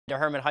To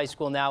Herman High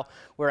School now,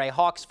 where a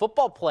Hawks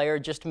football player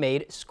just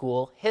made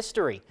school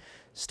history.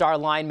 Star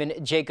lineman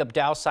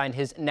Jaykob signed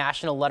his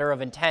national letter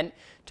of intent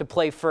to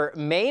play for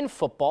Maine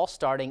football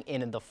starting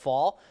in the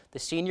fall. The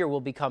senior will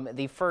become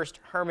the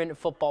first Herman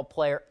football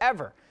player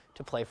ever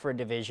to play for a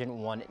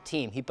Division I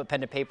team. He put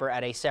pen to paper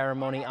at a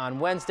ceremony on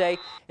Wednesday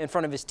in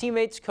front of his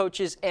teammates,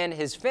 coaches, and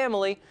his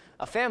family,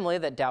 a family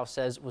that Dow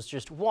says was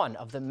just one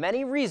of the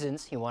many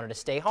reasons he wanted to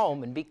stay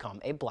home and become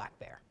a Black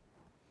Bear.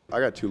 I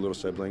got two little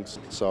siblings,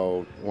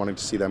 so wanting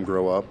to see them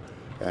grow up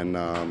and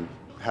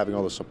having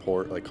all the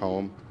support like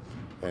home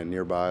and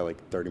nearby,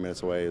 like 30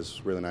 minutes away,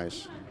 is really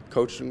nice.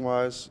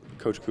 Coaching-wise,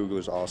 Coach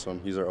Kugler's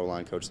awesome. He's our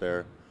O-line coach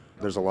there.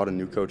 There's a lot of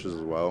new coaches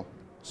as well,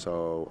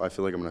 so I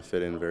feel like I'm going to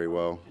fit in very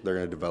well. They're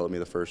going to develop me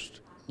the first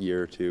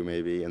year or two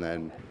maybe, and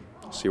then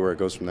see where it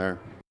goes from there.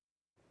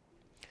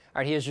 All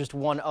right, he is just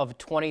one of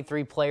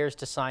 23 players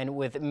to sign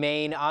with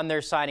Maine on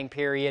their signing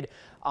period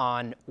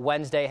on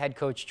Wednesday. Head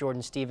coach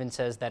Jordan Stevens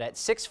says that at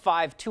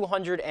 6'5",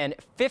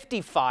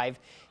 255,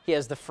 he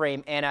has the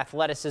frame and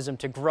athleticism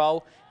to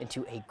grow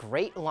into a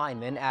great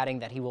lineman, adding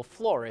that he will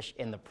flourish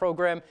in the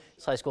program.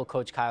 His high school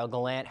coach Kyle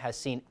Gallant has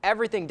seen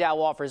everything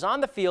Dow offers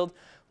on the field,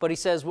 but he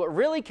says what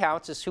really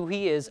counts is who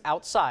he is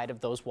outside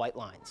of those white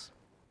lines.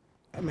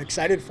 I'm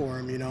excited for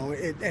him, you know,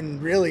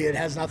 and really it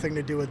has nothing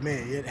to do with me.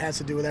 It has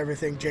to do with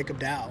everything Jaykob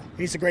Dow.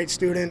 He's a great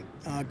student,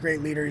 great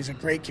leader. He's a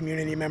great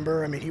community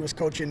member. I mean, he was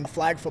coaching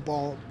flag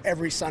football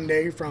every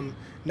Sunday from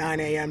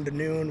 9 a.m. to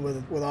noon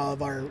with all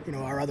of our,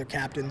 our other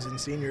captains and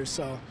seniors.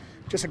 So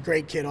just a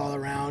great kid all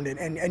around,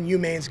 and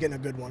UMaine's getting a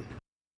good one.